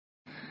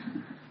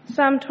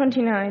Psalm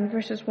 29,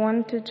 verses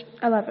 1 to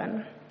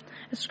 11.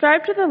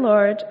 Ascribe to the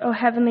Lord, O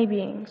heavenly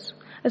beings.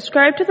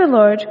 Ascribe to the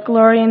Lord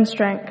glory and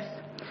strength.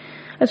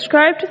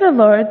 Ascribe to the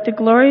Lord the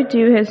glory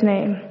due his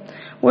name.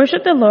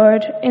 Worship the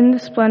Lord in the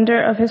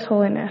splendor of his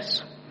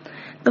holiness.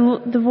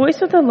 The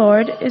voice of the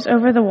Lord is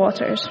over the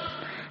waters.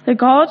 The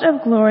God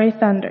of glory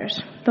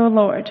thunders, the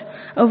Lord,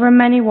 over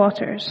many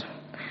waters.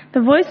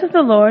 The voice of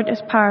the Lord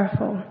is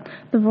powerful.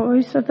 The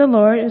voice of the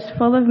Lord is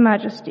full of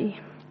majesty.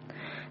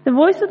 The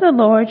voice of the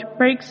Lord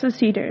breaks the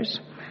cedars.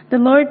 The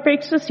Lord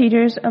breaks the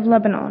cedars of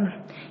Lebanon.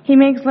 He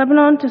makes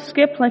Lebanon to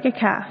skip like a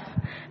calf,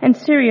 and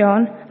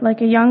Sirion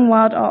like a young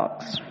wild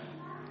ox.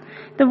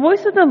 The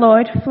voice of the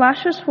Lord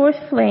flashes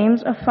forth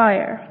flames of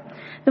fire.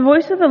 The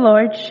voice of the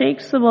Lord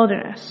shakes the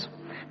wilderness.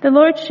 The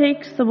Lord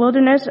shakes the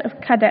wilderness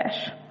of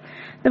Kadesh.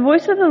 The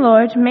voice of the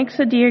Lord makes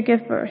a deer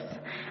give birth,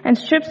 and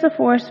strips the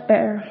forest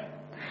bare.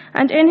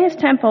 And in his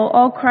temple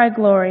all cry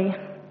glory.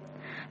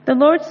 The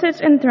Lord sits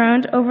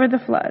enthroned over the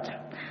flood.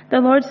 The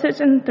Lord sits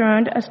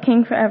enthroned as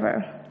king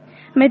forever.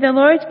 May the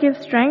Lord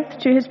give strength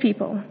to his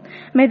people.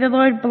 May the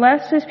Lord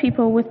bless his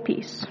people with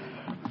peace.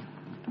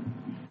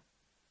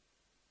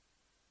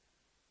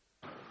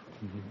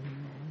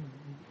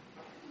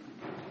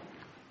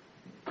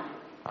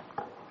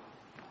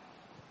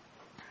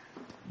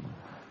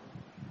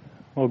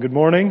 Well, good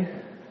morning.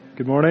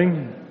 Good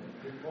morning.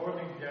 Good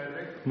morning,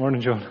 Derek. Good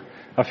morning, John.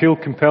 I feel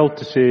compelled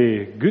to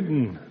say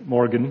Guten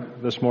Morgen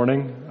this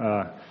morning.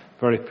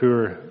 Very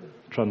poor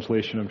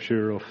translation, I'm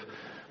sure, of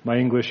my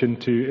English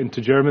into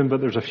German, but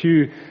there's a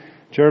few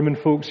German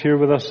folks here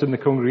with us in the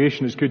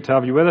congregation. It's good to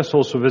have you with us.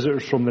 Also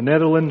visitors from the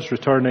Netherlands,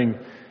 returning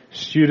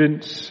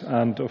students,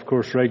 and of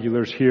course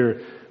regulars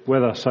here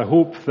with us. I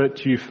hope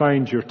that you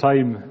find your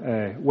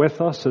time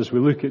with us as we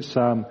look at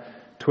Psalm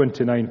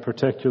 29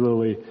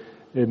 particularly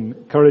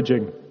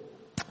encouraging.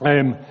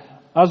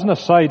 As an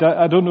aside,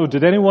 I don't know,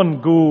 did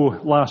anyone go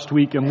last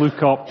week and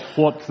look up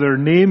what their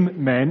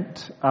name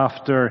meant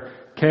after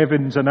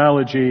Kevin's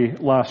analogy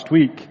last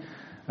week?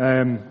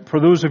 For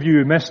those of you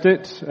who missed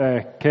it,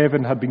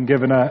 Kevin had been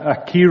given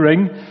a key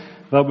ring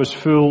that was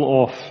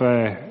full of,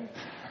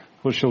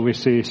 what shall we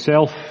say,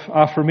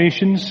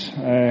 self-affirmations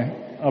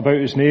about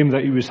his name,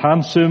 that he was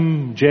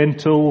handsome,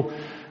 gentle,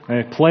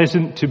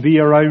 pleasant to be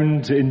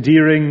around,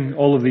 endearing,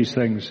 all of these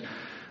things.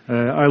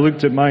 I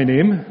looked at my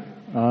name,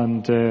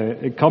 and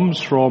it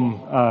comes from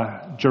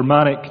a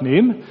Germanic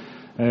name.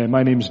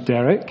 My name's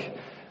Derek,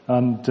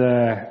 and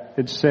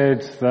it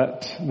said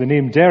that the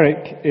name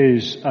Derek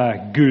is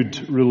a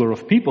good ruler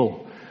of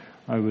people.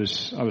 I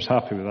was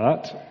happy with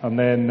that. And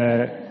then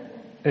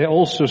it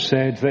also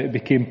said that it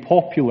became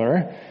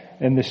popular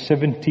in the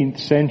 17th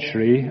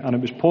century, and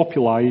it was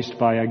popularized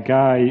by a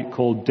guy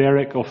called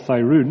Derek of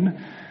Tyrone,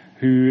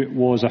 who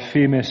was a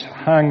famous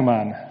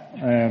hangman.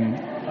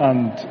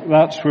 And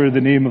that's where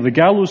the name of the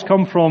gallows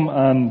come from,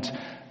 and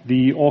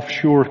the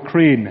offshore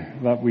crane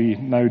that we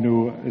now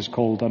know is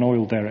called an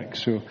oil derrick.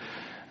 So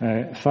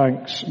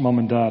thanks, Mum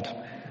and Dad.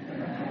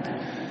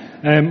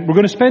 We're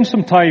going to spend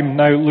some time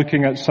now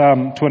looking at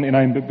Psalm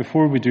 29, but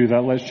before we do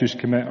that, let's just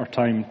commit our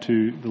time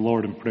to the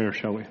Lord in prayer,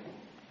 shall we?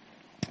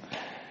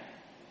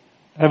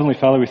 Heavenly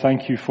Father, we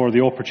thank you for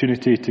the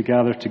opportunity to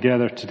gather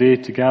together today,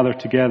 to gather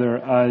together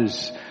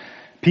as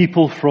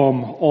people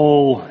from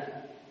all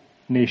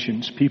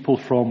nations, people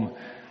from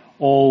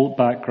all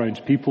backgrounds,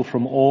 people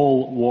from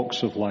all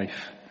walks of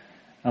life.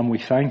 And we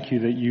thank you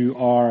that you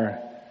are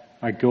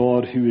a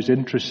God who is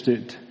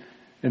interested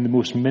in the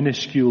most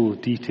minuscule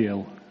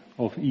detail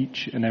of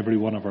each and every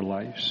one of our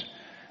lives.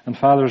 And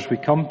Father, as we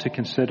come to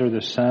consider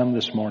this psalm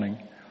this morning,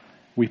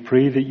 we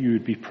pray that you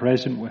would be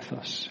present with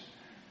us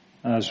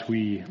as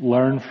we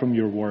learn from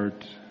your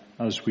word,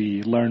 as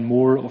we learn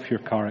more of your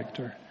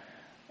character,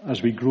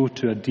 as we grow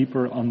to a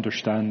deeper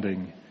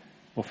understanding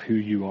of who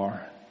you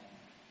are.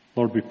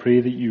 Lord, we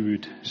pray that you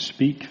would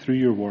speak through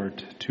your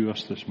word to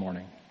us this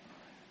morning.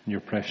 In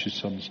your precious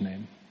Son's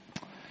name.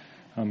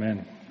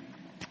 Amen.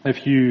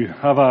 If you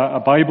have a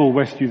Bible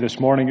with you this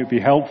morning, it would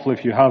be helpful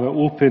if you have it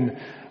open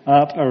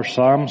at our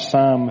psalm,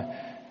 Psalm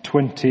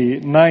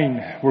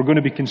 29. We're going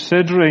to be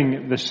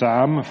considering the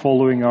psalm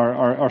following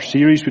our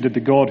series. We did the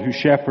God who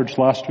shepherds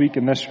last week,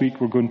 and this week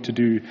we're going to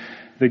do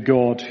the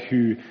God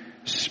who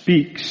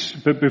speaks.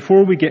 But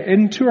before we get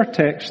into our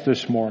text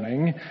this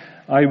morning,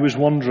 I was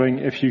wondering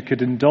if you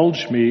could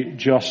indulge me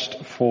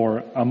just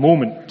for a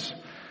moment.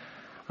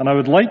 And I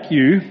would like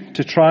you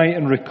to try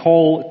and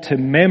recall to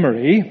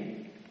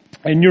memory,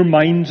 in your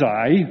mind's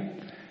eye,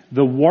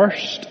 the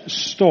worst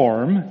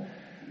storm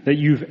that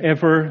you've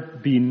ever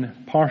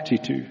been party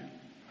to.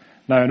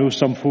 Now, I know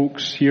some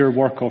folks here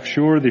work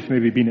offshore. They've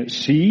maybe been at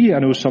sea. I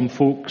know some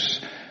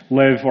folks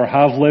live or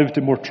have lived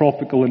in more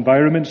tropical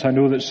environments. I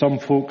know that some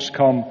folks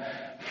come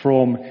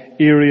from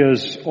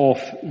areas of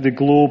the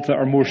globe that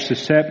are more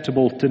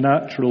susceptible to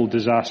natural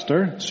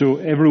disaster. So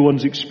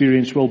everyone's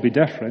experience will be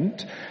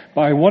different.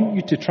 But I want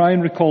you to try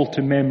and recall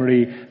to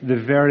memory the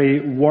very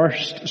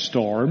worst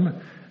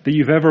storm that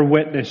you've ever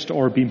witnessed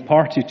or been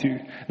party to.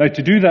 Now,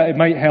 to do that, it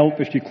might help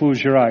if you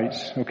close your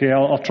eyes. Okay,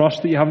 I'll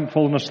trust that you haven't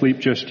fallen asleep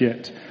just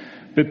yet.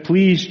 But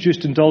please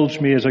just indulge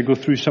me as I go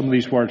through some of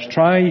these words.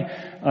 Try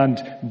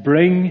and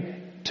bring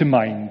to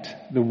mind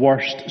the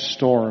worst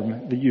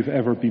storm that you've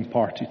ever been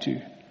party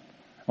to.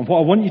 And what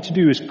I want you to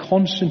do is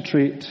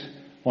concentrate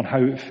on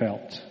how it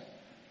felt,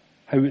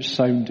 how it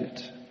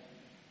sounded,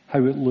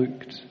 how it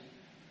looked.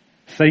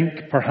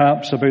 Think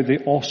perhaps about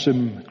the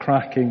awesome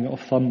cracking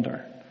of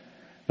thunder,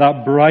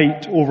 that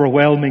bright,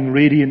 overwhelming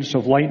radiance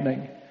of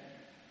lightning,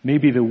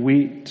 maybe the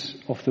weight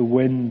of the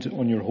wind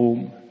on your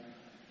home,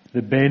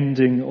 the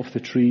bending of the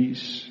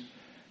trees,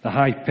 the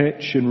high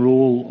pitch and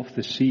roll of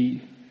the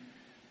sea,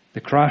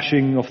 the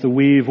crashing of the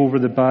wave over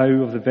the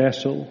bow of the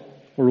vessel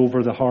or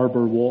over the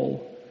harbour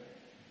wall.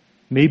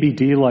 Maybe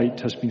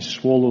daylight has been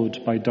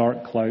swallowed by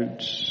dark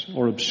clouds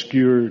or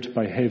obscured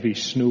by heavy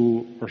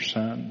snow or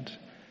sand.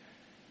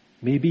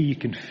 Maybe you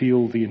can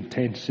feel the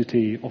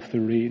intensity of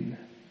the rain,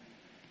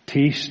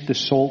 taste the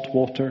salt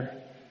water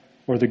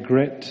or the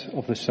grit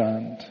of the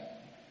sand.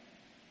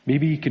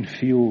 Maybe you can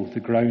feel the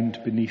ground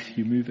beneath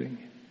you moving.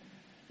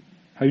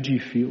 How do you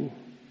feel?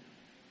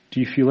 Do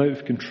you feel out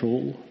of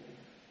control?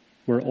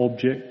 Were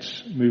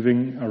objects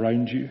moving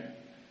around you?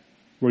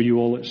 Were you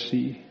all at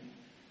sea?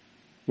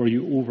 Were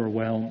you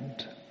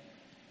overwhelmed?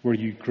 Were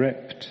you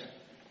gripped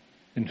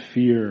in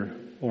fear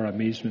or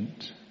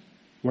amazement?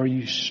 Were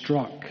you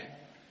struck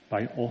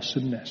by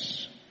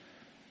awesomeness?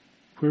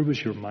 Where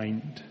was your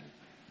mind?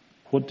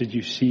 What did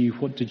you see?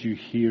 What did you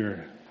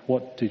hear?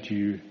 What did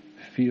you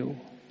feel?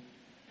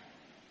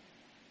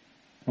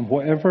 And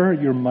whatever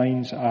your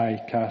mind's eye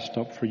cast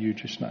up for you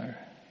just now,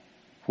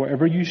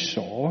 whatever you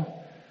saw,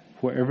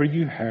 whatever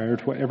you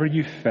heard, whatever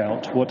you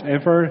felt,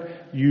 whatever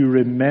you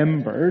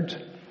remembered,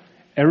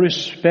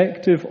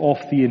 irrespective of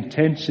the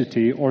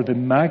intensity or the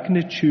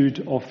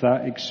magnitude of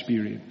that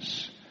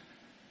experience,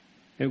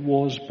 it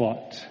was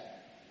but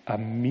a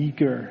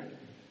meager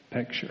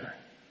picture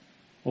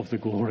of the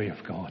glory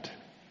of God.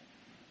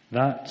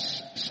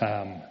 That's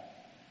Psalm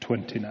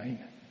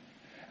 29.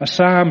 A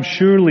psalm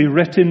surely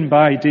written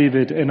by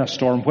David in a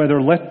storm,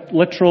 whether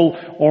literal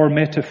or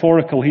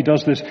metaphorical. He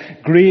does this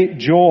great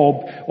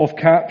job of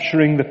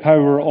capturing the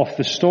power of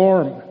the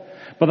storm.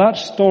 But that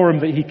storm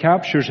that he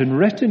captures in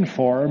written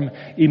form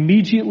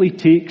immediately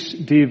takes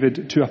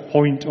David to a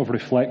point of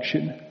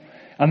reflection.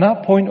 And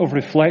that point of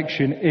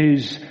reflection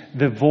is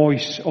the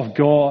voice of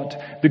God,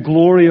 the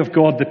glory of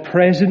God, the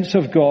presence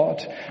of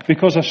God.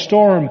 Because a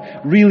storm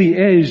really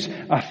is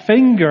a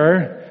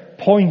finger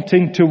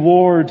pointing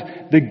toward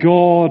the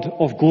God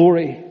of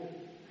glory.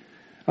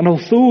 And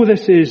although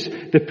this is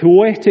the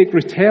poetic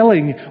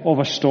retelling of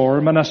a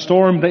storm, and a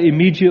storm that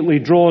immediately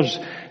draws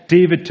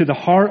David to the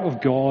heart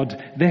of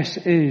God, this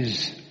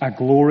is a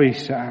glory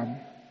psalm.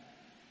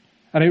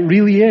 And it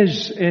really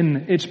is,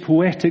 in its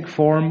poetic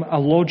form, a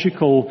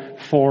logical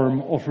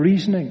form of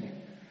reasoning.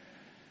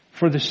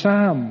 For the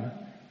psalm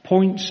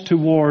points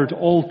toward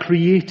all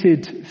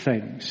created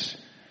things,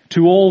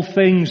 to all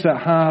things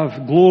that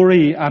have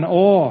glory and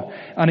awe.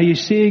 And he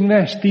is saying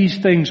this, these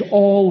things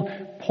all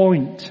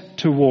point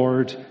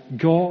toward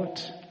God.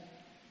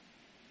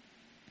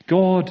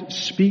 God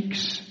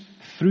speaks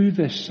through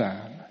this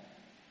psalm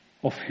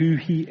of who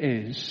he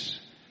is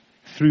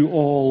through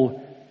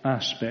all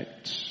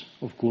aspects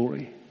of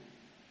glory.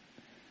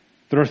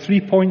 There are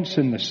 3 points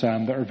in this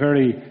psalm that are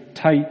very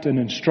tight and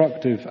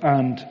instructive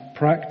and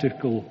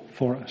practical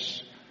for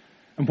us.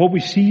 And what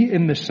we see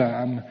in the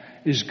psalm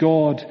is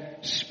God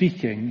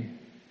speaking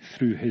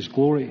through his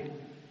glory.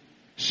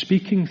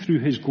 Speaking through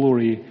his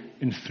glory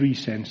in 3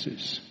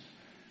 senses.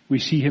 We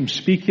see him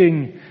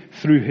speaking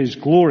through his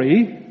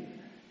glory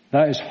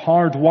that is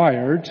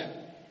hardwired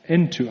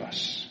into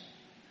us.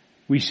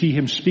 We see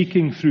him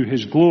speaking through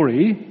his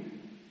glory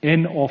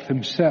in of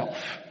himself.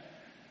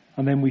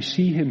 And then we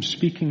see him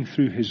speaking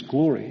through his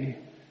glory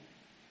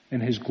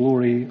in his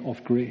glory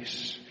of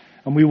grace.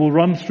 And we will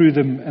run through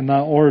them in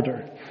that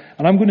order.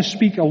 And I'm going to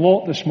speak a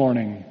lot this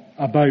morning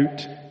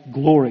about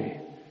glory,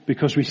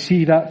 because we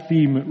see that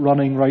theme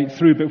running right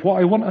through. But what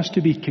I want us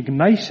to be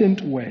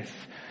cognizant with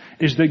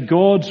is that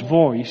God's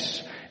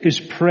voice is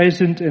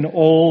present in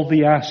all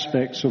the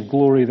aspects of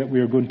glory that we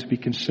are going to be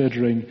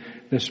considering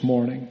this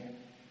morning.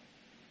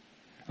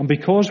 And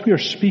because we are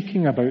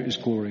speaking about his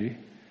glory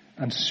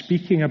and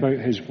speaking about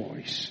his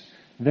voice,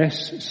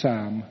 this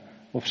psalm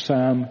of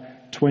Psalm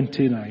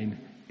 29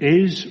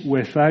 is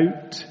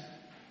without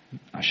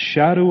a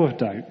shadow of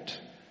doubt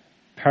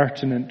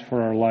pertinent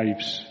for our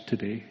lives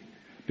today.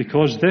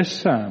 Because this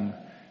psalm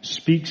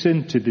speaks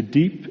into the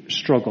deep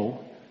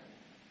struggle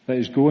that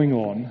is going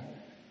on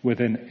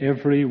within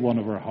every one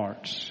of our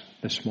hearts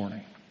this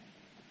morning.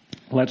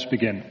 Let's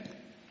begin.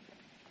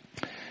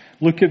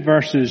 Look at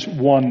verses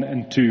 1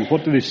 and 2.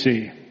 What do they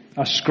say?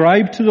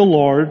 Ascribe to the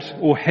Lord,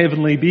 O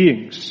heavenly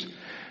beings.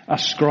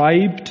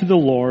 Ascribe to the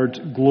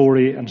Lord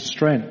glory and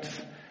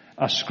strength.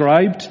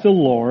 Ascribe to the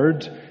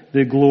Lord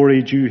the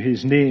glory due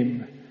his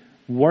name.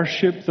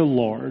 Worship the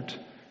Lord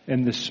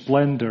in the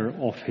splendor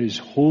of his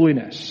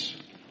holiness.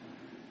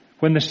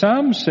 When the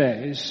psalm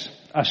says,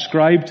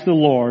 ascribe to the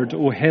Lord,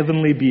 O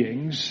heavenly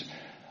beings,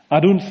 I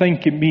don't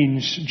think it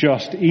means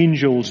just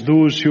angels,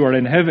 those who are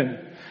in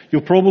heaven.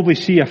 You'll probably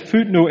see a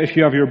footnote if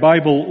you have your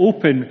Bible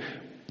open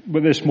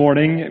this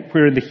morning,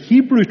 where in the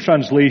Hebrew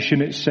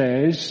translation it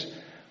says,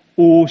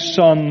 O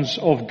sons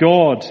of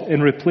God, in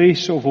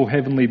replace of O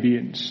heavenly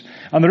beings.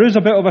 And there is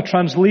a bit of a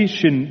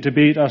translation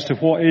debate as to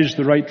what is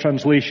the right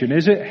translation.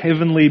 Is it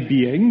heavenly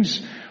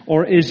beings,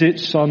 or is it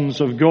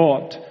sons of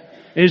God?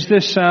 Is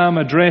this psalm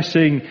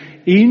addressing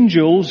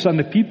angels and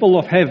the people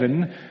of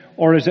heaven,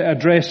 or is it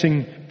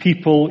addressing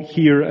people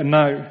here and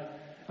now?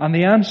 And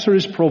the answer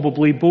is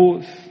probably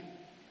both.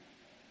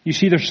 You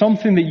see, there's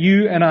something that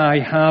you and I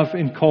have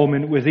in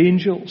common with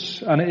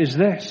angels, and it is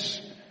this.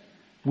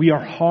 We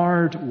are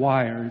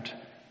hardwired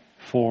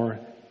for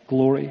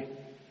glory.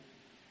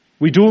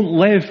 We don't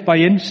live by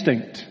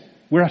instinct.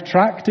 We're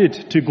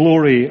attracted to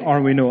glory,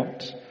 are we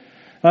not?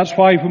 That's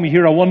why when we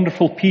hear a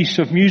wonderful piece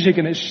of music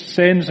and it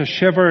sends a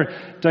shiver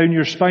down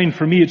your spine,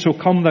 for me it's O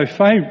Come Thou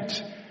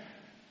Fount.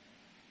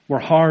 We're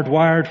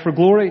hardwired for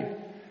glory.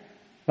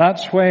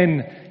 That's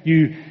when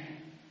you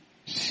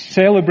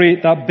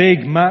celebrate that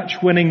big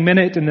match-winning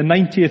minute in the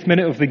 90th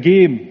minute of the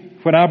game,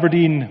 when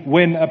Aberdeen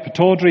win at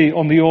Pittodrie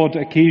on the odd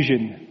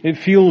occasion. It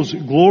feels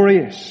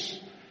glorious.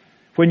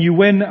 When you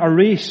win a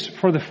race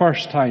for the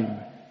first time,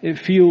 it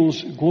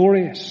feels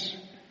glorious,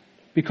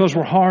 because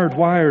we're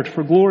hardwired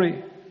for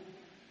glory.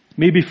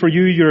 Maybe for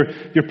you,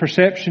 your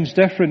perception's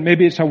different.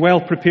 Maybe it's a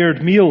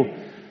well-prepared meal,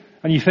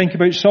 and you think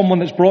about someone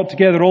that's brought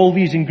together all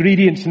these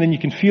ingredients, and then you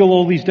can feel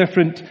all these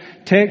different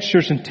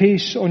textures and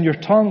tastes on your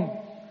tongue.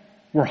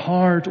 We're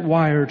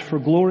hardwired for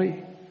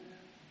glory.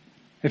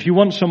 If you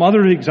want some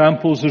other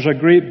examples, there's a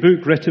great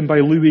book written by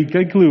Louis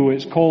Giglio.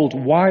 It's called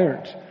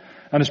Wired,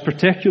 and it's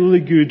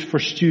particularly good for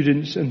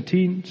students and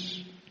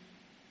teens.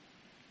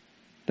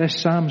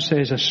 This psalm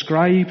says,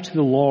 ascribe to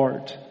the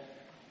Lord,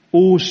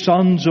 O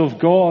sons of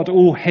God,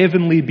 O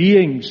heavenly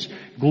beings,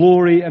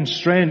 glory and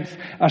strength.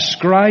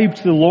 Ascribe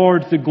to the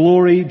Lord the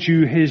glory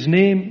due His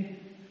name.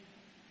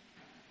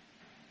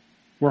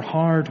 We're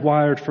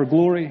hardwired for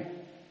glory.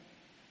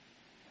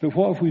 But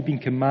what have we been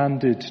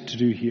commanded to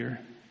do here?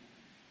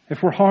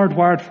 If we're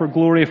hardwired for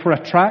glory, if we're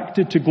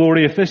attracted to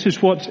glory, if this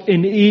is what's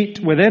innate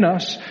within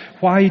us,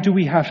 why do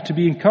we have to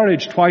be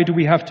encouraged? Why do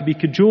we have to be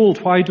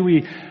cajoled? Why do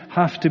we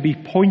have to be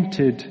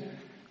pointed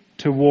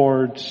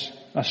towards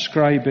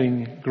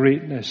ascribing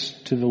greatness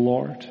to the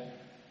Lord?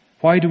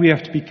 Why do we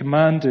have to be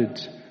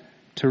commanded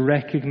to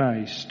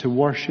recognize, to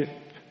worship,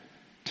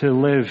 to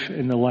live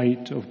in the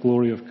light of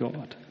glory of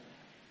God?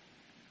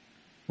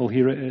 Well,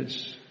 here it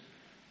is.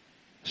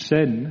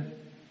 Sin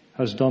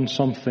has done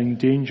something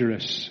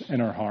dangerous in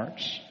our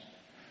hearts.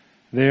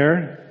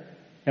 There,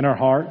 in our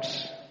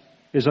hearts,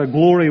 is a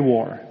glory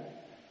war.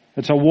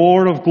 It's a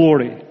war of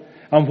glory.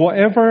 And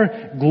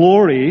whatever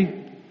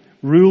glory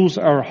rules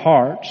our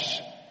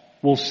hearts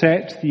will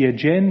set the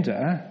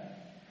agenda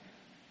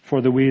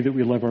for the way that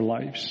we live our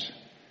lives.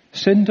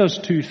 Sin does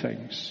two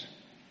things.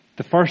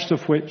 The first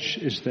of which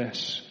is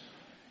this.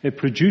 It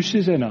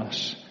produces in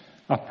us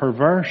a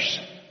perverse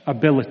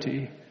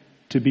ability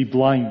to be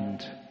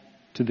blind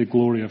to the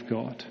glory of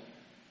God.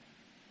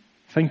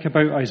 Think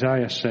about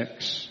Isaiah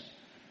 6.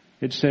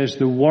 It says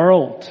the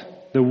world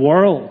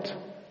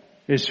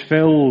is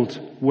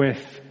filled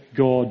with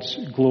God's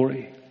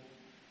glory.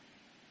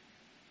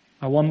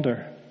 I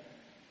wonder,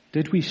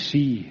 did we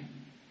see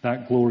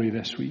that glory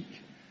this week?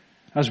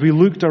 As we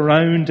looked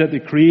around at the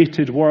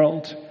created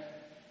world,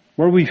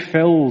 were we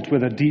filled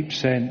with a deep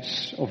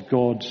sense of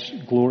God's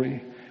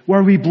glory?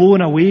 Were we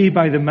blown away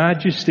by the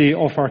majesty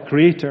of our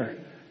Creator?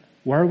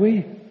 Were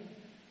we?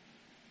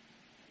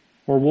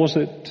 Or was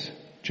it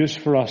just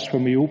for us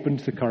when we opened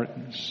the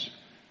curtains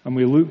and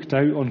we looked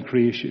out on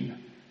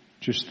creation,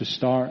 just the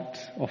start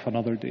of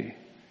another day?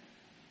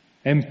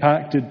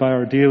 Impacted by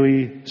our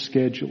daily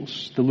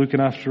schedules, the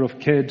looking after of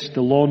kids,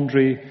 the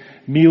laundry,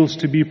 meals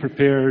to be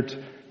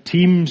prepared,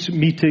 teams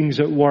meetings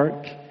at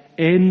work,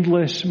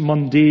 endless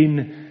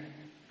mundane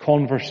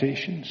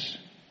conversations.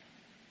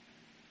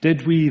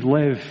 Did we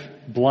live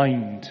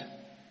blind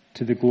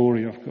to the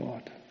glory of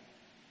God?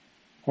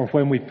 Or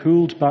when we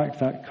pulled back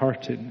that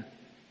curtain,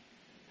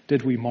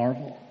 did we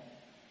marvel?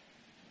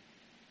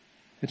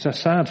 It's a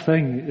sad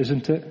thing,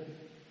 isn't it,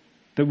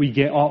 that we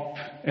get up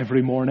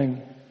every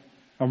morning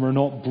and we're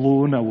not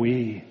blown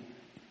away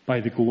by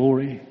the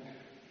glory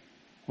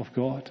of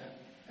God.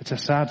 It's a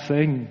sad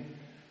thing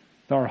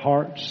that our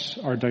hearts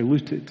are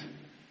diluted,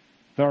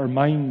 that our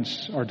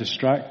minds are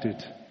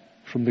distracted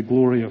from the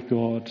glory of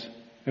God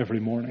every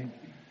morning.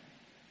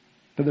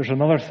 But there's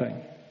another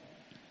thing.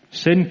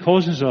 Sin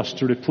causes us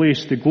to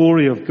replace the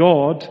glory of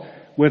God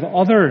with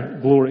other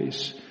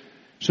glories,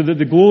 so that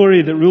the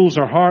glory that rules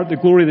our heart, the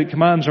glory that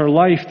commands our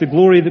life, the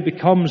glory that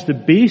becomes the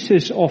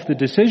basis of the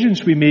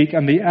decisions we make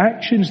and the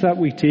actions that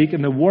we take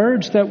and the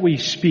words that we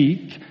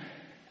speak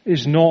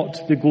is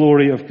not the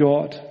glory of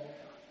God.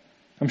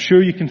 I'm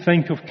sure you can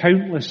think of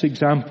countless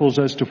examples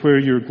as to where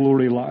your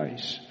glory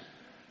lies.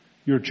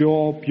 Your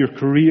job, your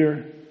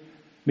career,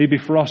 Maybe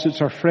for us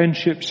it's our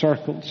friendship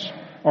circles,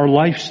 our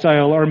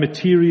lifestyle, our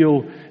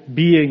material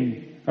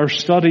being, our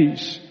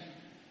studies.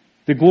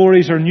 The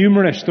glories are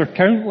numerous, they're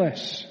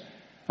countless.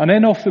 And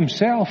in of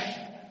themselves,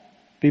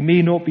 they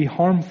may not be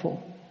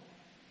harmful.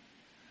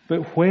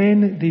 But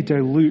when they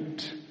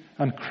dilute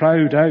and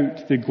crowd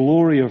out the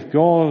glory of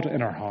God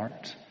in our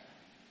heart,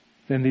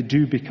 then they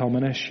do become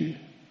an issue.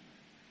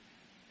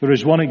 There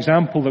is one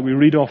example that we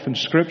read of in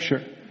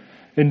Scripture.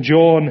 In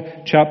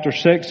John chapter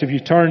 6, if you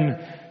turn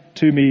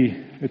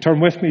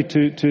with me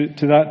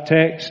to that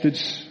text,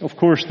 it's of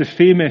course the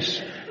famous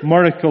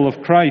miracle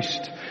of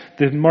Christ,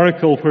 the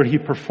miracle where he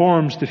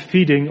performs the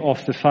feeding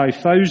of the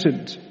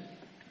 5,000.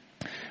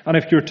 And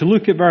if you're to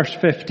look at verse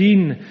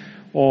 15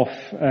 of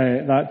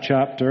that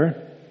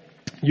chapter,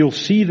 you'll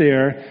see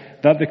there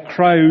that the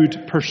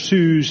crowd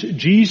pursues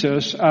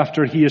Jesus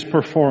after he has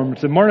performed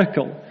the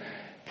miracle,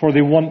 for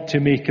they want to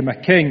make him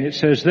a king. It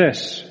says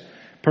this,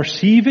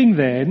 perceiving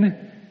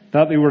then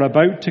that they were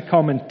about to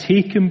come and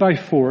take him by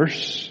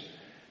force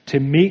to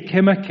make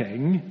him a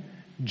king,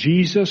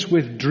 Jesus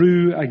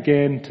withdrew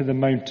again to the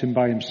mountain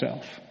by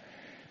himself.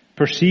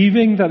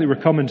 Perceiving that they were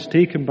coming to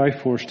take him by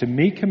force to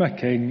make him a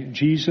king,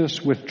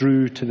 Jesus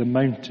withdrew to the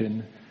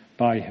mountain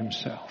by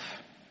himself.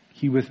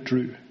 He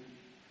withdrew.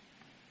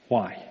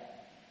 Why?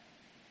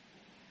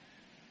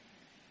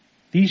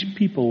 These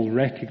people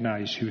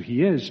recognize who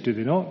he is, do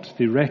they not?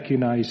 They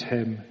recognize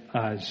him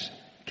as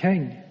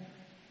king.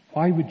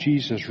 Why would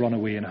Jesus run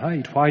away and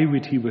hide? Why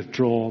would he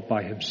withdraw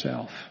by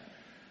himself?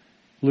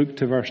 Look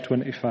to verse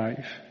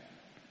 25.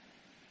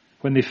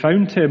 When they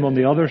found him on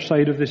the other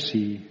side of the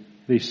sea,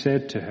 they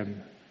said to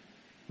him,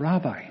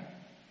 Rabbi,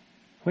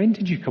 when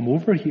did you come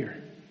over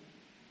here?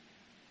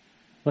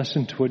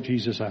 Listen to what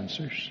Jesus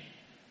answers.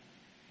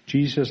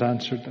 Jesus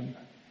answered them,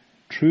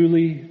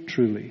 truly,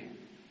 truly,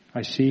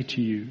 I say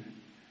to you,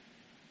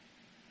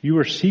 you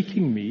are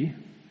seeking me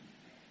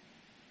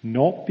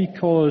not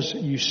because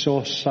you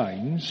saw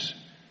signs,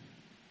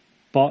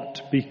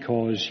 but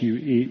because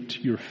you ate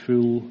your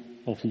fill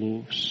of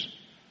loaves.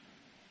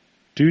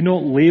 Do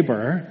not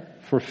labor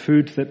for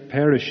food that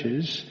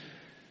perishes,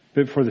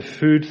 but for the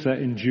food that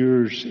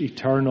endures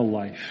eternal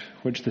life,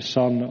 which the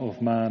Son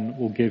of Man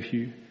will give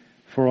you.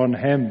 For on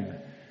him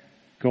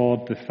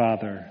God the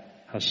Father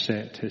has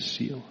set his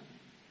seal.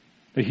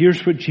 Now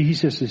here's what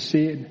Jesus is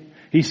saying.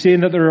 He's saying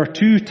that there are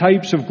two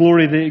types of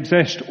glory that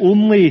exist,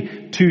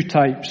 only two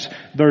types.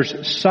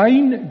 There's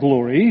sign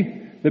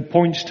glory that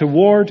points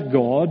toward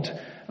God,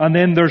 and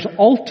then there's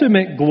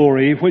ultimate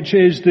glory, which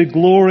is the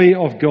glory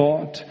of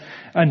God.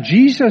 And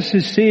Jesus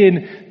is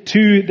saying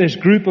to this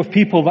group of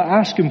people that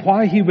ask him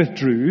why he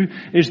withdrew,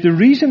 is the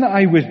reason that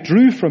I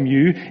withdrew from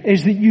you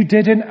is that you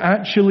didn't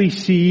actually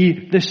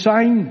see the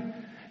sign.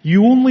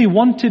 You only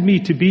wanted me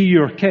to be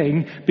your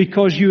king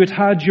because you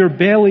had your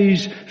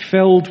bellies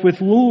filled with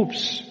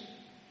loaves.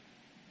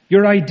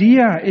 Your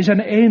idea is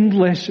an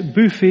endless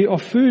buffet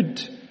of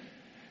food.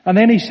 And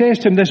then he says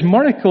to him, this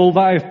miracle that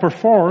I've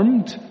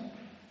performed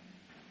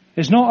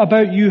is not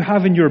about you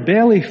having your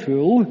belly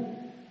full,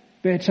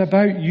 but it's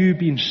about you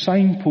being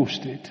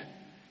signposted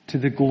to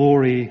the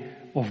glory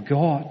of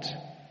God.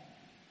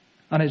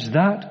 And it's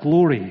that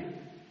glory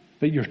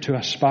that you're to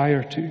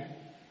aspire to.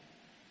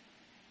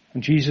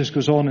 And Jesus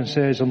goes on and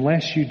says,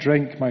 unless you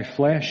eat my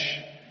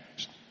flesh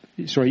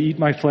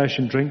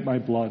and drink my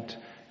blood,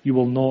 you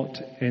will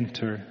not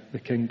enter the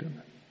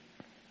kingdom.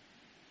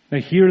 Now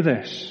hear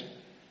this.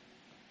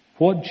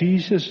 What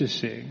Jesus is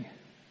saying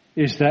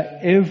is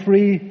that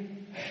every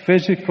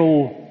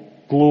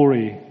physical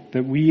glory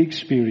that we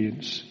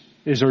experience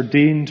is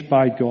ordained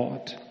by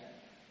God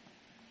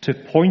to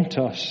point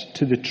us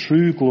to the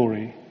true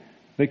glory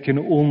that can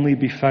only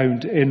be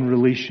found in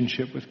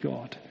relationship with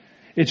God.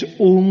 It's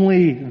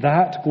only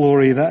that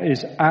glory that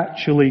is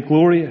actually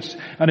glorious.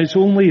 And it's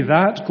only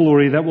that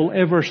glory that will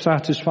ever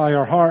satisfy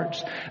our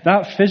hearts.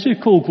 That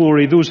physical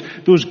glory, those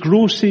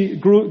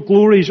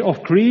glories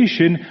of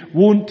creation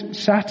won't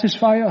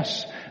satisfy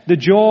us. The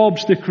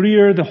jobs, the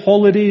career, the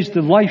holidays,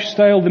 the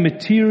lifestyle, the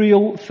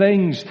material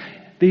things,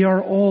 they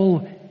are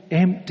all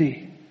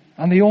empty.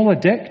 And they all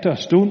addict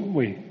us, don't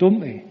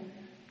they?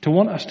 To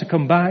want us to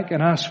come back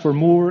and ask for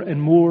more and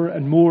more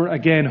and more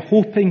again,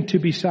 hoping to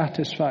be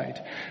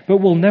satisfied. But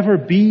we'll never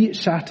be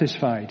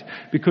satisfied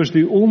because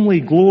the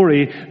only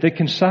glory that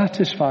can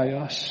satisfy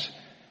us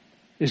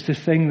is the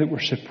thing that we're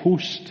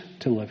supposed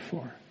to live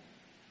for.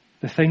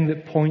 The thing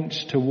that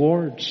points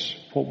towards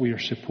what we are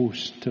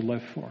supposed to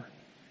live for.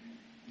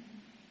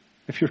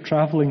 If you're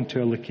traveling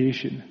to a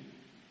location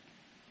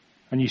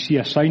and you see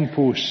a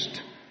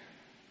signpost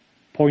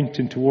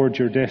pointing towards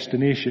your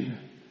destination,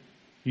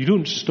 you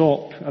don't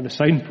stop at the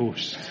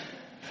signpost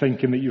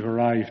thinking that you've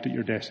arrived at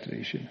your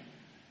destination.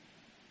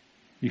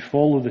 You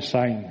follow the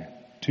sign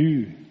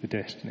to the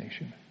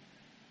destination.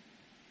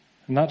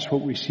 And that's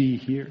what we see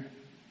here.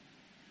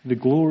 The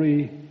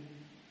glory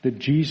that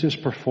Jesus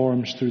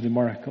performs through the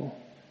miracle.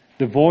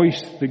 The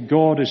voice that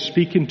God is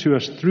speaking to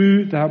us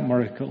through that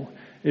miracle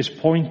is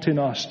pointing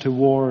us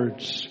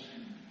towards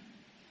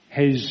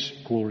His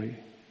glory.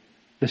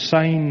 The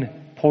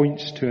sign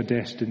points to a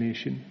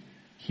destination.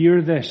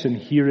 Hear this and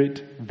hear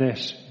it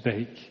this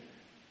big.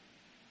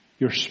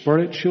 Your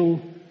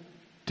spiritual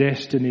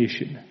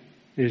destination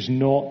is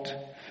not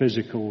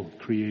physical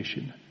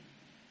creation.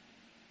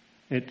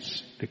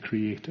 It's the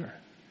Creator.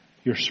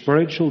 Your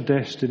spiritual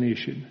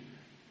destination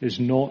is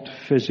not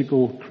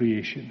physical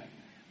creation.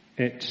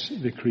 It's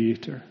the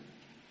Creator.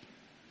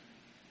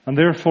 And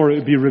therefore it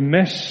would be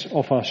remiss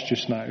of us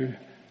just now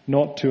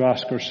not to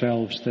ask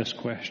ourselves this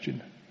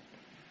question.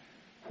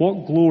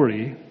 What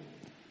glory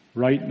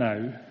right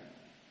now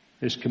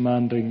is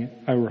commanding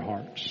our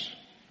hearts?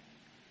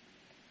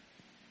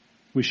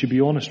 We should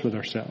be honest with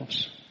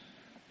ourselves.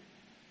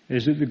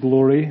 Is it the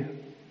glory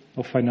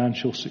of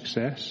financial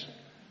success?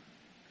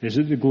 Is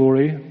it the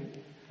glory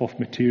of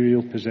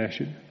material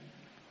possession?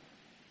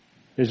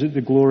 Is it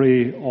the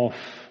glory of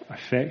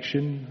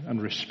affection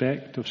and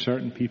respect of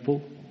certain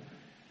people?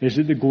 Is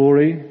it the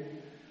glory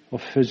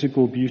of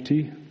physical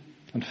beauty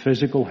and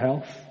physical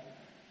health?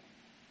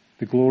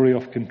 The glory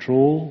of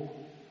control,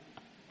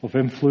 of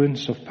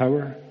influence, of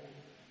power?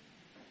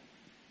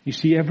 You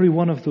see, every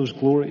one of those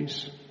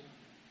glories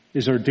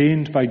is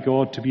ordained by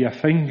God to be a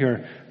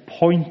finger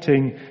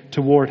pointing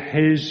toward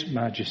His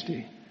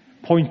majesty,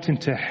 pointing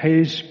to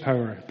His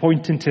power,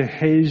 pointing to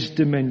His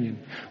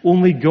dominion.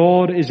 Only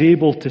God is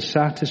able to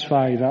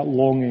satisfy that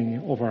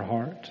longing of our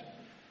heart.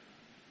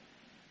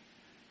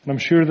 And I'm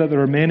sure that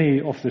there are many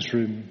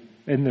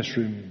in this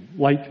room,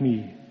 like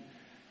me,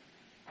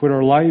 where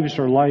our lives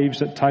are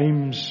lives at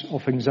times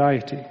of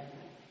anxiety,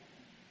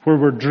 where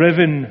we're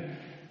driven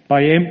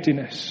by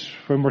emptiness,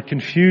 when we're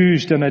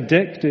confused and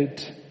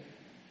addicted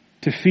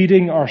to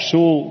feeding our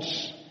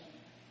souls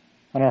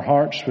and our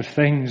hearts with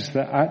things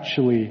that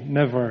actually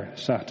never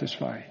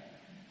satisfy,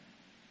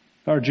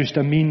 that are just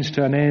a means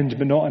to an end,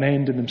 but not an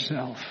end in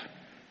themselves.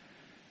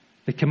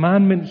 The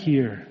commandment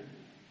here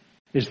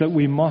is that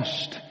we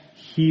must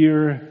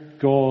hear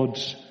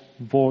God's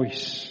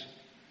voice,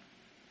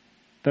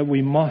 that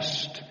we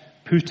must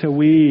put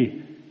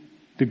away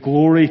the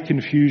glory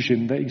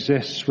confusion that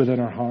exists within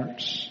our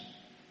hearts.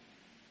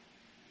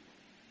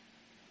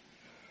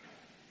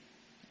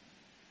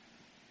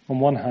 On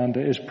one hand,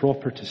 it is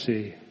proper to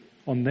say,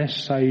 on this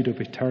side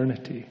of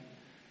eternity,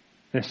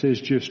 this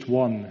is just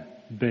one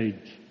big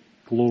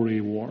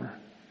glory war.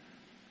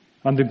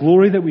 And the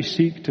glory that we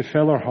seek to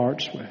fill our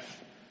hearts with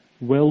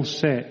will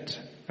set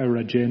our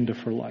agenda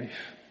for life.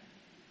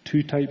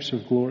 Two types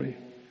of glory.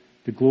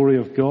 The glory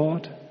of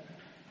God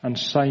and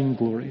sign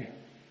glory.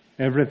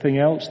 Everything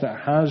else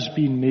that has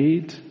been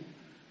made,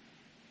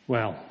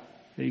 well,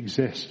 it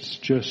exists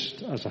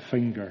just as a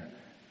finger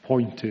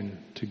pointing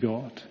to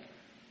God.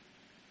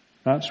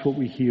 That's what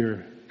we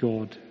hear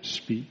God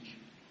speak.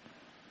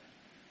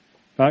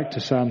 Back to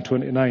Psalm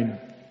 29.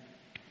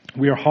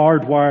 We are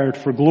hardwired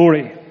for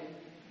glory.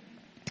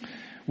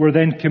 We're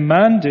then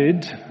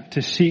commanded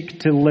to seek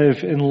to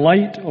live in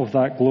light of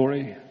that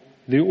glory,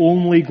 the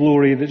only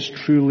glory that's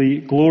truly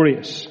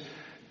glorious,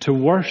 to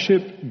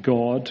worship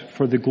God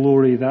for the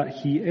glory that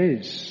He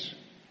is.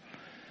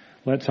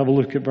 Let's have a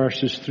look at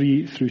verses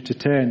 3 through to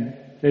 10.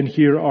 In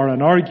here are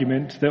an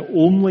argument that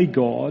only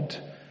God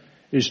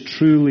is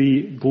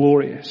truly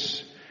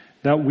glorious,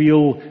 that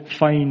we'll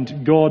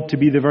find God to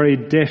be the very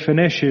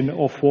definition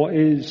of what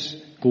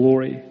is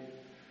glory.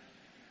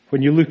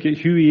 When you look at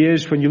who He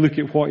is, when you look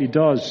at what He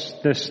does,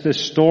 this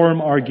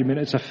storm argument,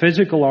 it's a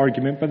physical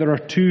argument, but there are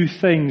two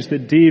things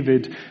that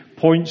David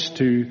points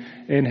to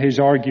in his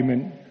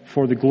argument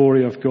for the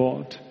glory of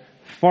God.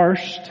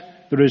 First,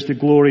 there is the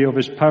glory of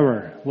His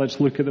power. Let's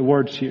look at the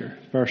words here.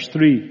 Verse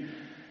 3.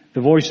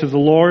 The voice of the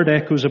Lord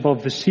echoes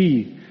above the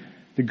sea.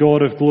 The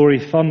God of glory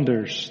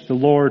thunders. The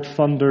Lord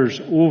thunders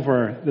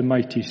over the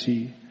mighty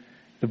sea.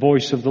 The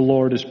voice of the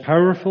Lord is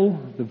powerful.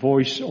 The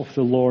voice of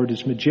the Lord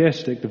is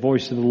majestic. The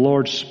voice of the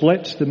Lord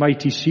splits the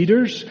mighty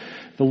cedars.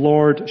 The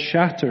Lord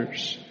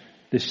shatters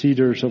the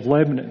cedars of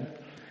Lebanon.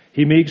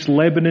 He makes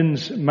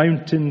Lebanon's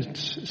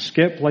mountains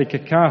skip like a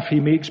calf. He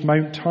makes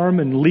Mount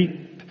Hermon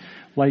leap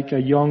like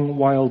a young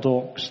wild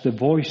ox. The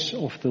voice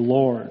of the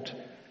Lord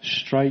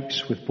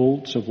strikes with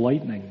bolts of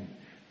lightning.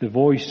 The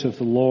voice of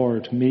the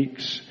Lord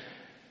makes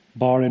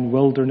barren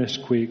wilderness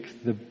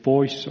quake. The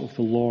voice of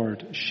the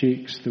Lord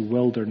shakes the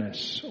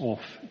wilderness of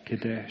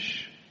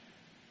Kadesh.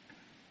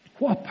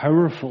 What a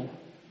powerful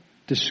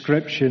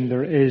description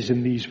there is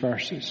in these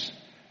verses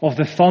of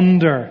the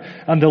thunder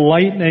and the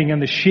lightning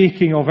and the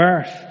shaking of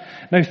earth.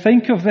 Now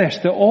think of this,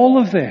 that all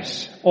of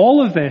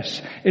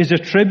this is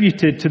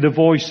attributed to the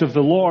voice of the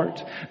Lord.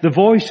 The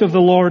voice of the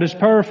Lord is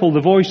powerful. The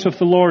voice of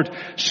the Lord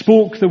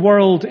spoke the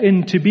world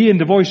into being.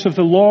 The voice of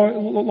the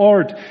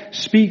Lord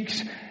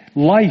speaks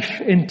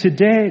life into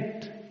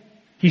dead.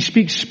 He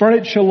speaks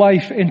spiritual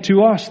life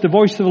into us. The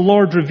voice of the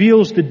Lord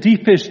reveals the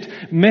deepest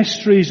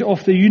mysteries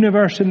of the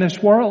universe in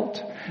this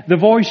world. The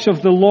voice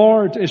of the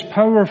Lord is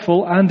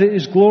powerful and it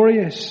is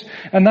glorious.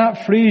 And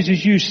that phrase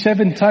is used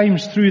 7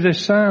 times through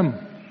this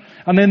psalm.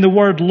 And then the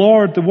word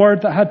Lord, the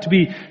word that had to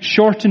be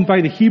shortened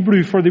by the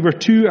Hebrew for they were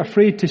too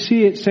afraid to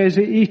say it, says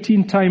it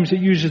 18 times it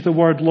uses the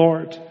word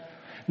Lord.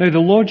 Now the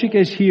logic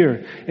is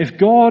here, if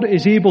God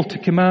is able to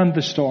command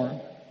the storm,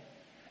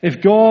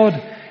 if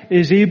God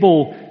is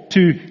able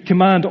to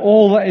command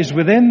all that is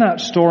within that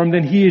storm,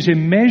 then He is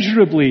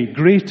immeasurably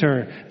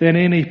greater than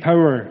any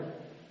power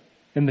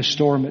in the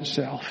storm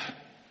itself.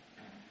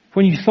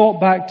 When you thought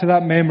back to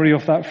that memory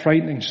of that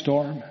frightening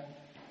storm,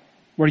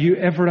 were you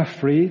ever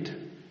afraid?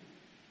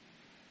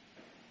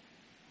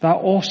 That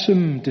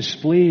awesome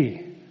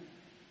display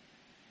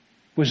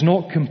was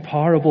not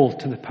comparable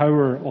to the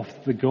power of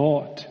the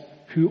God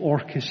who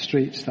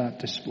orchestrates that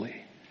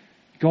display.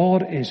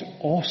 God is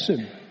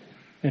awesome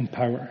in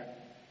power.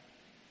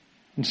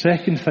 And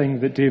second thing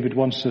that David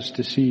wants us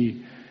to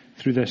see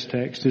through this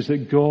text is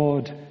that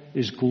God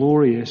is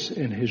glorious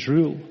in His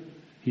rule.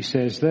 He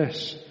says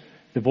this,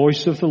 the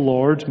voice of the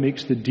Lord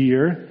makes the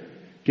deer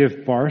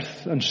give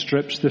birth and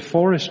strips the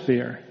forest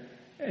bare,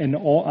 and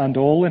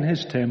all in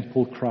His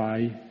temple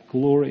cry,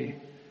 glory.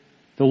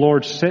 The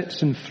Lord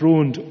sits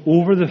enthroned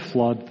over the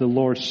flood. The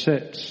Lord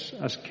sits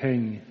as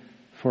King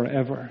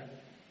forever.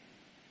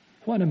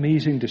 What an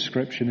amazing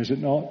description, is it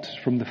not?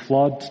 From the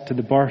flood to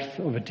the birth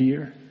of a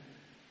deer.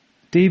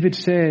 David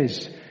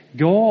says,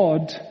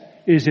 God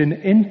is in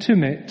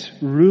intimate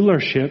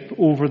rulership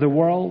over the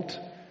world.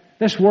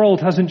 This world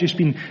hasn't just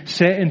been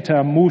set into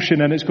a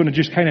motion and it's going to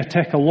just kind of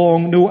tick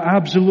along. No,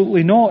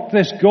 absolutely not.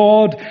 This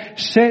God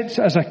sits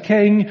as a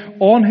king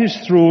on His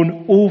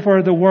throne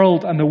over the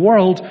world, and the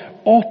world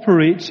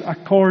operates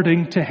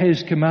according to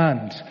His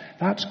command.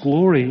 That's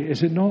glory,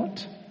 is it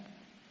not?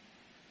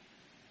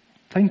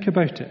 Think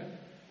about it.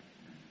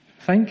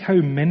 Think how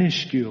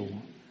minuscule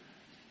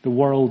the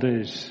world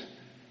is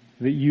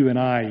that you and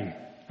I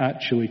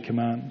actually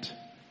command.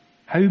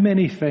 How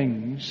many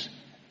things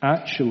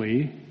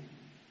actually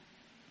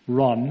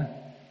run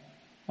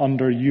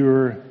under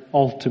your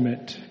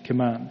ultimate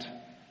command?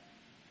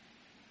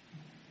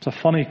 It's a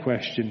funny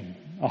question,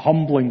 a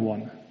humbling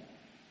one.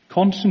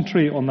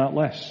 Concentrate on that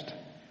list.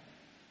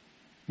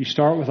 You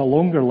start with a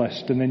longer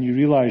list and then you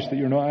realize that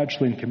you're not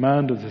actually in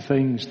command of the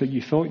things that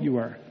you thought you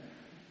were.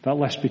 That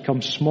list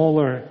becomes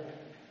smaller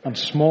and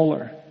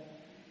smaller.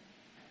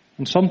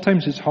 And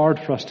sometimes it's hard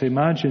for us to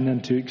imagine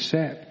and to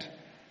accept.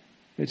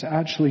 It's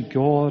actually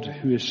God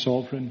who is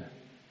sovereign,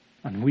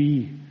 and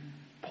we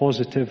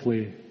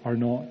positively are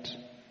not.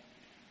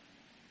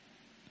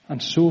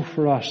 And so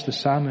for us, the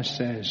psalmist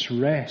says,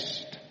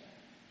 rest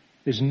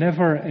is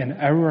never in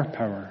our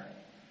power.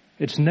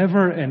 It's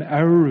never in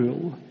our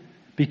rule,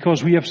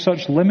 because we have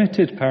such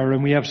limited power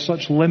and we have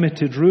such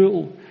limited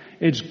rule.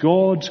 It's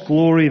God's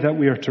glory that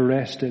we are to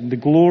rest in, the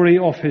glory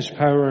of His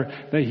power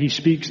that He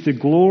speaks, the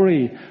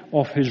glory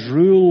of His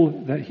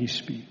rule that He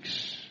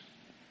speaks.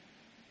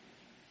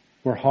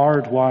 We're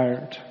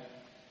hardwired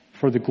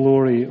for the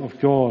glory of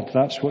God.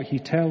 That's what He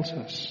tells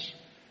us.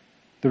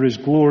 There is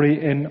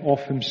glory in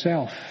of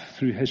Himself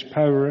through His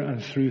power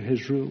and through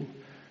His rule.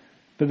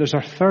 But there's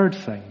a third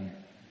thing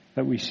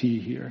that we see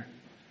here,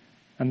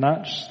 and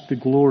that's the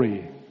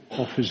glory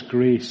of His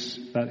grace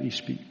that He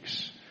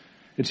speaks.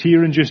 It's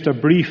here in just a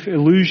brief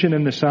allusion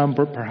in the psalm,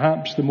 but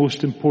perhaps the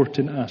most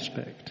important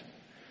aspect.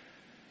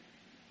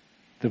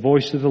 The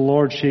voice of the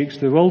Lord shakes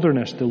the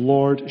wilderness. The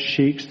Lord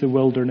shakes the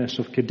wilderness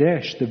of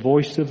Kadesh. The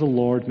voice of the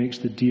Lord makes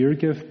the deer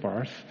give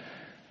birth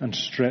and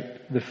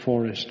strip the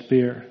forest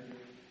bare.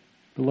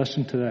 But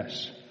listen to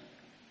this.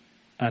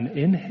 And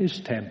in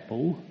His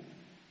temple,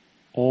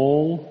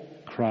 all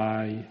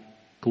cry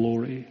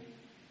glory.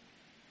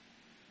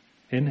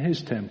 In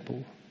His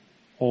temple,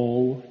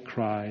 all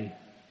cry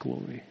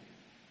glory.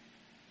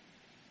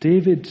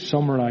 David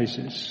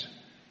summarizes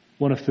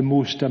one of the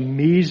most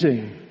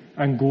amazing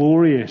and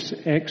glorious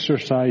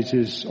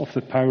exercises of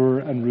the power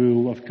and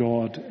rule of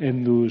God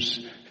in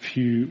those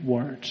few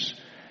words.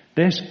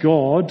 This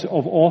God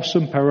of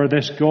awesome power,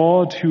 this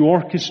God who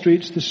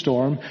orchestrates the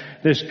storm,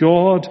 this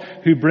God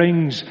who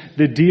brings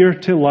the deer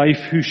to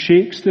life, who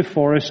shakes the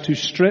forest, who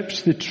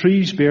strips the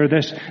trees bare,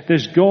 this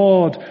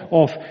God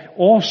of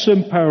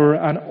awesome power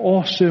and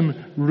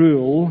awesome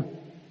rule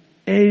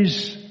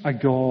is a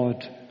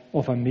God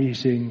of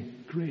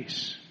amazing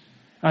grace.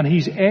 And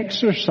He's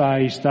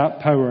exercised that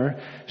power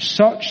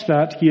such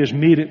that He has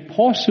made it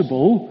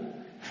possible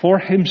for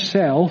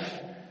Himself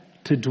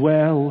to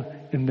dwell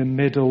in the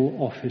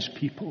middle of His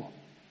people.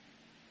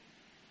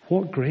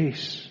 What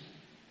grace!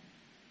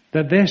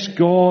 That this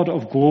God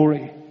of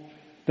glory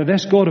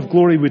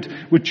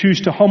would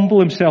choose to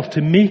humble Himself,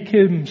 to make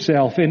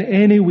Himself in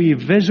any way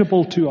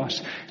visible to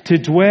us, to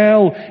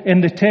dwell in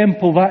the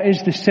temple that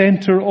is the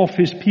center of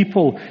His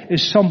people,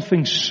 is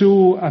something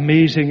so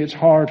amazing it's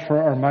hard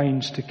for our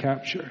minds to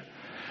capture.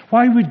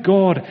 Why would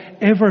God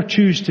ever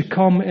choose to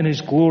come in His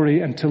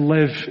glory and to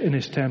live in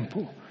His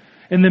temple,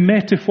 in the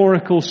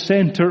metaphorical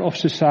center of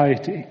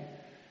society?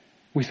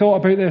 We thought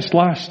about this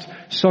last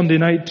Sunday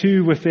night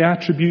too, with the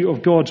attribute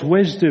of God's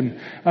wisdom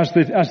as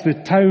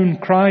the town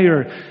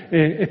crier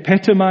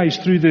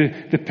epitomized through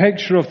the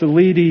picture of the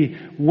lady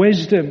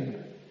wisdom.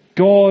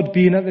 God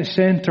being at the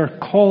center,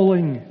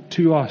 calling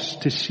to us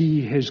to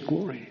see His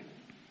glory.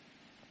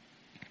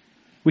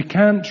 We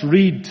can't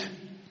read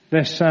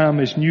this psalm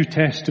as New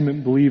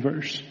Testament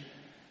believers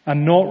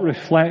and not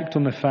reflect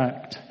on the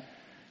fact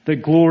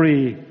that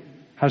glory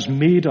has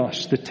made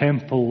us the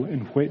temple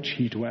in which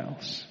he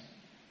dwells.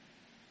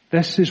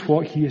 This is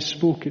what he has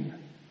spoken.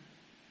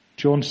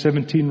 John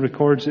 17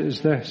 records it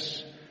as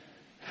this: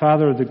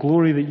 Father, the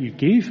glory that you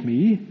gave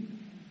me,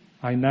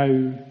 I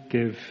now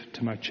give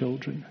to my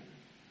children.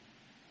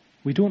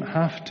 We don't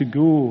have to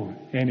go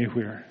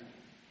anywhere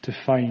to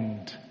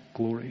find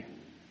glory,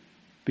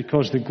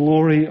 because the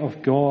glory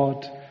of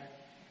God,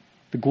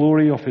 the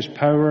glory of his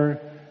power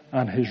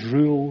and his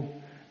rule,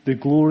 the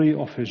glory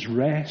of his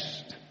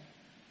rest,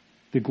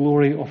 the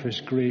glory of his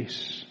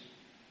grace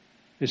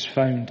is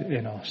found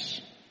in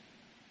us.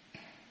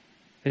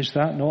 Is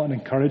that not an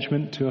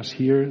encouragement to us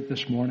here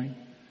this morning?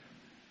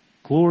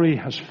 Glory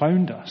has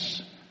found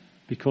us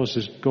because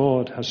as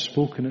God has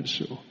spoken it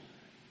so.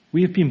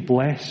 We have been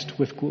blessed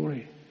with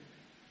glory.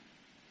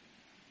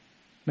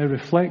 Now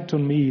reflect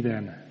on me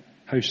then,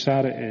 how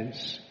sad it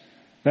is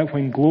that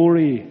when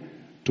glory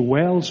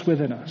dwells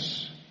within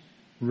us,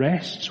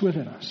 rests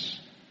within us,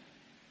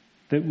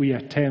 that we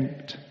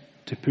attempt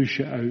to push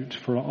it out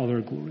for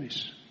other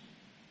glories.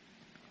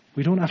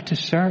 We don't have to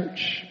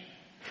search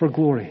for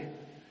glory,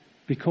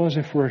 because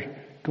if we're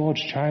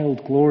God's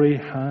child, glory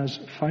has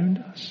found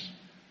us.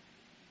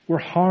 We're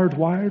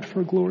hardwired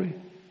for glory.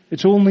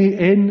 It's only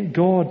in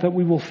God that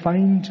we will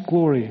find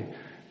glory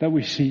that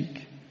we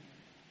seek,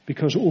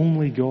 because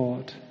only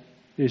God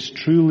is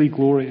truly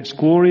glorious.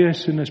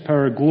 Glorious in his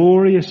power,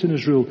 glorious in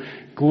his rule,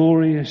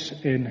 glorious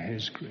in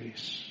his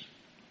grace.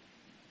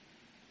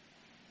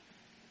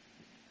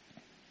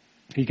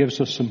 He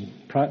gives us some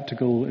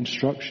practical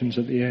instructions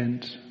at the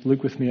end.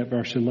 Look with me at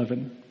verse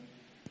 11.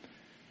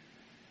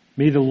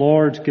 May the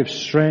Lord give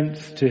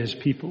strength to his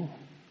people.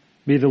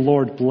 May the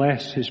Lord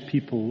bless his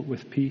people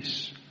with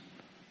peace.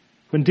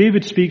 When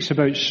David speaks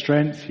about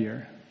strength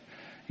here,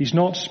 he's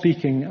not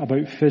speaking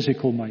about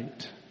physical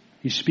might.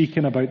 He's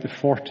speaking about the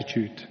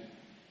fortitude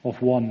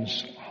of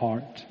one's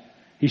heart.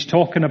 He's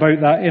talking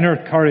about that inner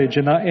courage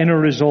and that inner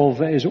resolve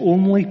that is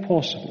only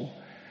possible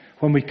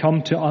when we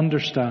come to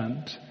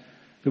understand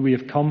that we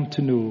have come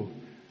to know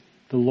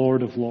the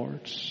Lord of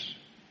Lords,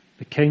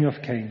 the King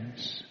of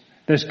Kings,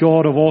 this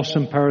God of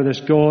awesome power, this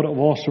God of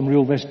awesome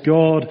rule, this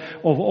God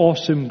of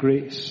awesome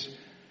grace,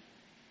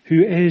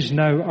 who is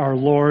now our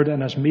Lord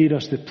and has made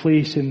us the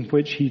place in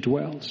which he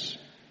dwells.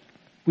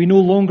 We no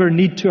longer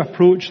need to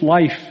approach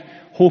life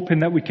hoping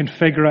that we can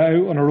figure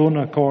it out on our own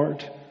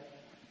accord,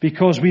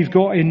 because we've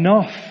got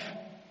enough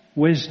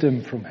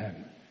wisdom from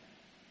him.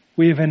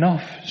 We have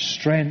enough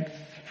strength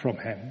from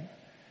him.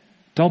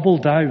 Double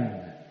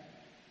down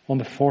on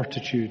the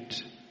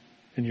fortitude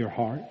in your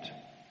heart.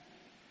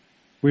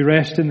 We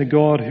rest in the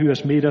God who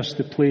has made us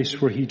the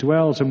place where he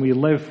dwells, and we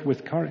live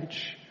with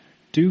courage.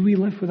 Do we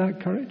live with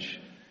that courage?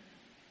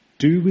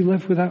 Do we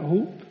live with that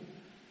hope?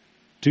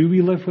 Do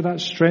we live with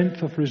that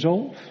strength of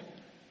resolve?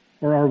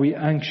 Or are we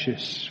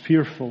anxious,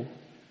 fearful,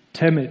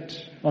 timid,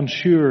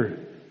 unsure,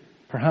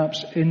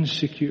 perhaps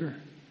insecure?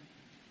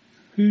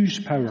 Whose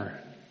power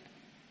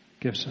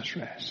gives us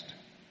rest?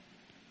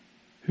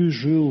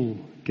 Whose rule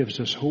gives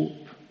us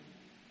hope?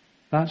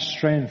 That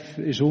strength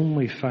is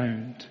only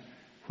found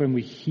when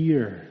we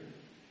hear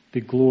the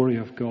glory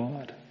of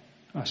God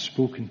as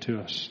spoken to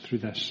us through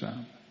this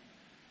psalm.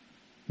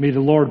 May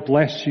the Lord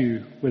bless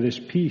you with his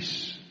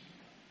peace.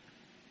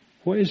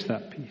 What is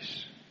that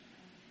peace?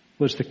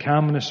 Well, it's the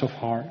calmness of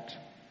heart,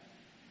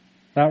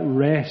 that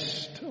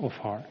rest of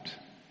heart.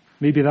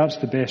 Maybe that's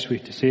the best way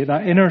to say it.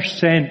 That inner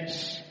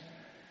sense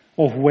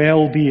of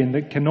well-being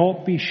that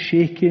cannot be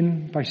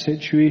shaken by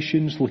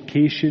situations,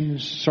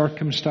 locations,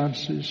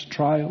 circumstances,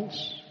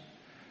 trials.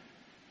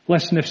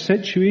 Listen, if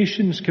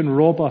situations can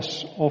rob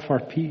us of our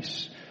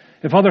peace,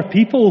 if other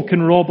people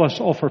can rob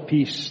us of our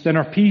peace, then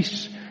our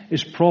peace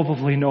is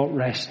probably not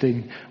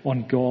resting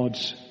on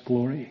God's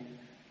glory.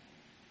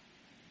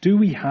 Do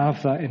we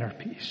have that inner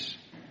peace?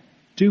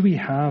 Do we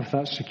have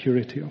that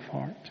security of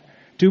heart?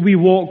 Do we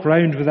walk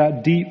round with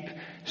that deep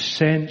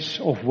sense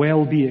of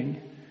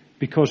well-being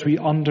because we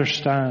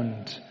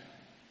understand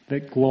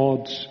that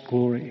God's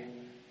glory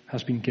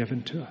has been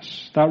given to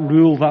us? That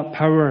rule, that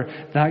power,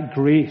 that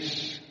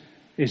grace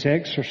is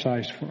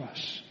exercised for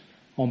us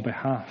on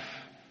behalf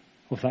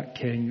of that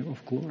King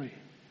of glory.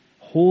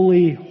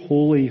 Holy,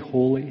 holy,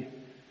 holy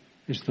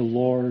is the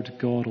Lord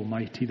God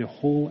Almighty. The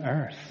whole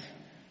earth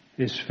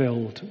is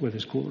filled with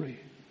his glory.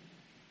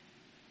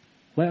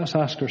 Let us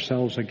ask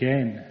ourselves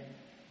again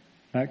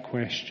that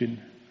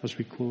question as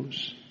we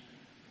close.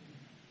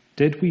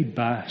 Did we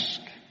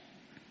bask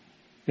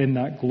in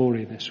that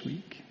glory this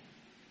week?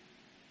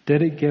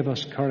 Did it give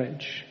us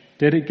courage?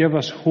 Did it give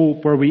us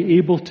hope? Were we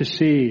able to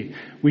say,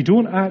 we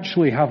don't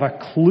actually have a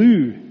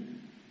clue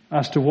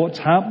as to what's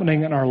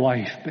happening in our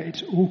life, but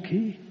it's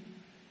okay?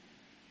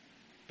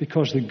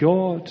 Because the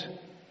God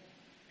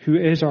who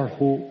is our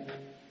hope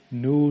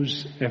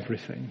knows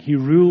everything. He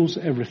rules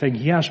everything.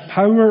 He has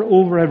power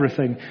over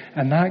everything.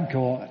 And that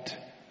God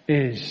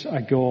is a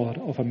God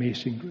of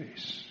amazing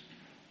grace.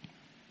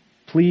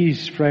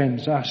 Please,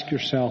 friends, ask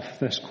yourself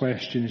this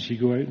question as you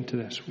go out into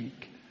this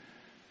week.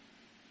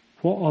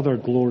 What other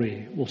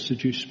glory will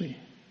seduce me?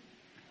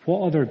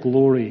 What other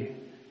glory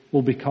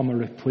will become a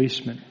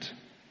replacement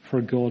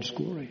for God's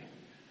glory?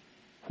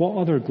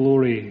 What other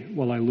glory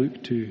will I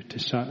look to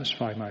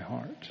satisfy my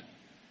heart?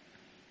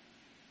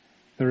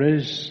 There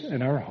is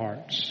in our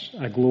hearts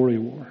a glory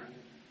war.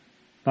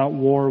 That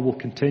war will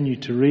continue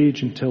to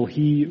rage until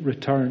He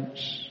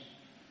returns.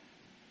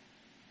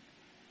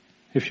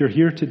 If you're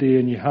here today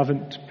and you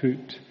haven't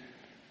put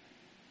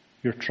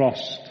your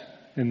trust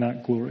in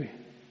that glory,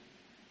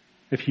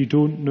 if you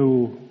don't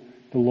know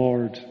the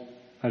Lord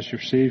as your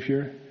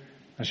Saviour,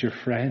 as your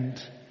friend,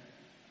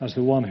 as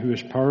the one who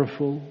is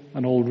powerful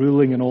and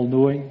all-ruling and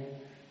all-knowing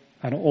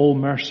and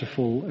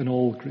all-merciful and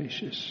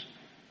all-gracious,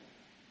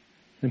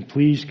 then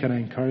please can I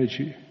encourage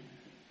you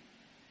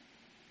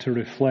to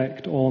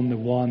reflect on the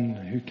one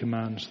who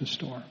commands the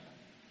storm,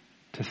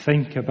 to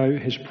think about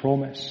His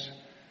promise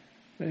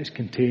that is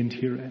contained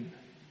herein.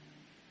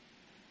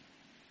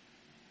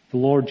 The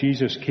Lord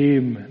Jesus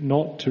came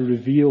not to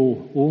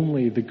reveal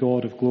only the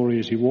God of glory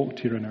as He walked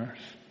here on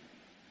earth,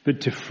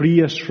 but to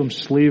free us from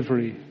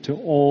slavery to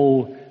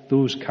all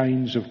those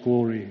kinds of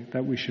glory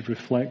that we should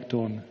reflect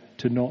on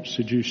to not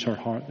seduce our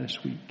heart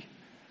this week.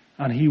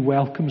 And He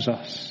welcomes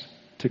us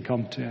to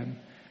come to Him,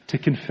 to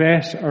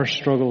confess our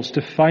struggles,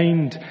 to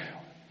find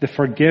the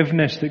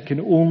forgiveness that can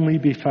only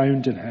be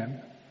found in Him.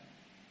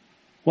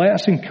 Let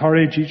us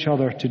encourage each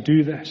other to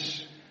do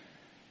this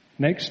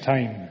next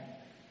time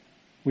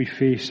we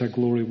face a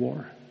glory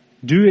war.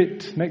 Do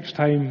it next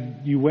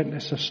time you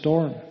witness a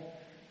storm.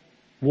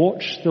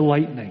 Watch the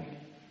lightning.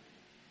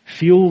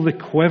 Feel the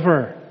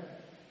quiver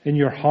in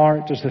your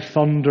heart as the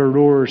thunder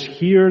roars.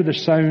 Hear the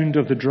sound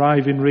of the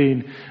driving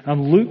rain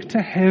and look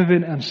to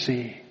heaven and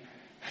say,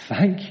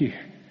 thank you,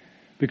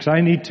 because I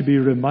need to be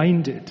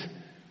reminded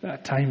that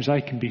at times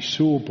I can be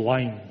so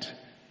blind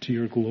to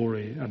your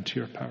glory and to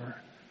your power.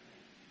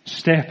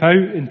 Step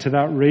out into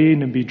that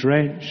rain and be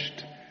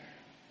drenched,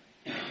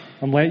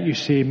 and let you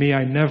say, may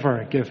I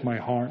never give my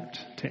heart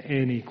to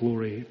any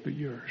glory but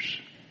yours.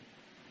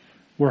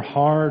 We're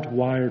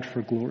hardwired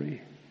for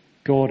glory.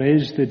 God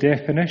is the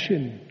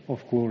definition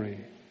of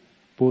glory,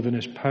 both in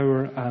His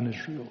power and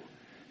His rule.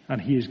 And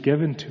He has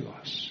given to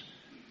us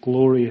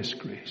glorious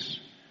grace.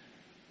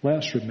 Let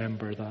us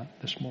remember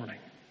that this morning.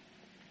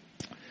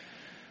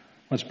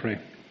 Let's pray.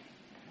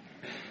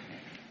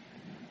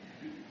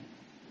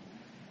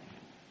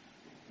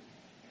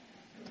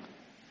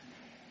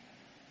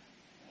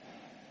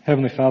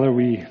 Heavenly Father,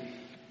 we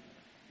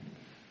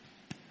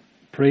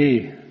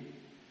pray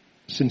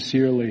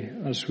sincerely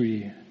as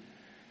we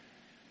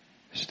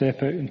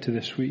step out into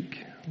this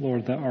week,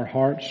 Lord, that our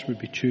hearts would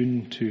be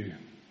tuned to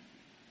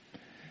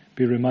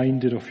be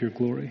reminded of your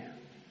glory.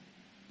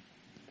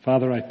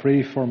 Father, I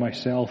pray for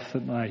myself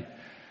that my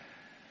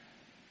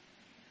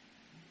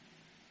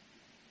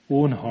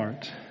own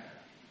heart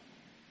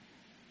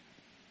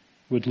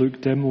would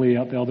look dimly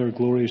at the other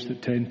glories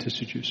that tend to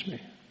seduce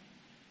me.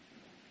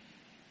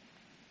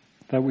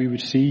 That we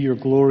would see your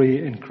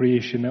glory in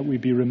creation, that we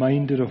be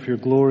reminded of your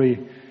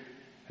glory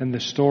in the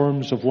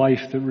storms of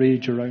life that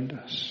rage around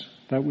us,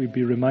 that we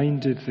be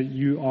reminded that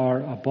you are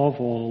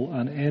above all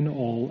and in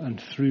all and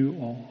through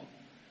all.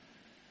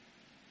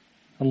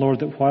 And Lord,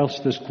 that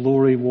whilst this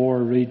glory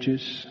war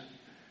rages,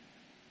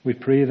 we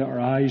pray that our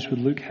eyes would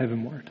look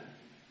heavenward,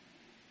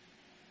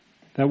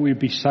 that we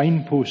be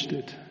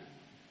signposted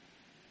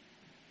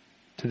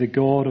to the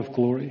God of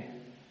glory,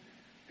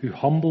 who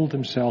humbled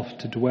Himself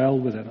to dwell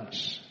within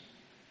us,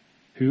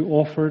 who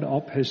offered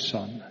up His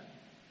Son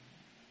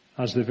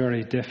as the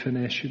very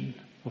definition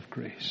of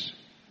grace.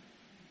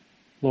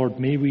 Lord,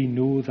 may we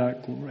know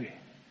that glory.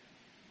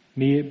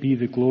 May it be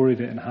the glory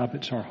that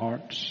inhabits our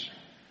hearts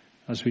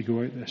as we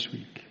go out this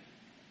week.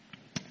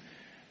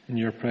 In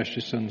your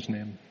precious Son's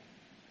name.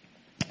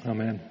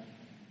 Amen.